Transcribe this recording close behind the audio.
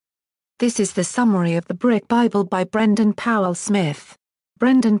This is the summary of the Brick Bible by Brendan Powell Smith.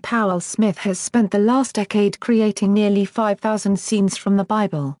 Brendan Powell Smith has spent the last decade creating nearly 5,000 scenes from the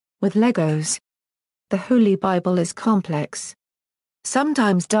Bible, with Legos. The Holy Bible is complex,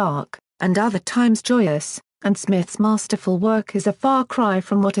 sometimes dark, and other times joyous, and Smith's masterful work is a far cry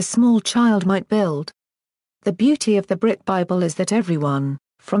from what a small child might build. The beauty of the Brick Bible is that everyone,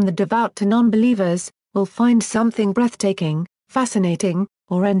 from the devout to non-believers, will find something breathtaking, fascinating,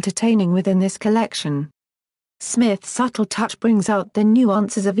 or entertaining within this collection. Smith's subtle touch brings out the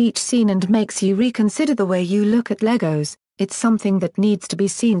nuances of each scene and makes you reconsider the way you look at Legos. It's something that needs to be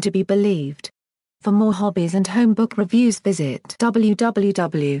seen to be believed. For more hobbies and home book reviews, visit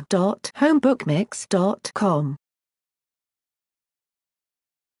www.homebookmix.com.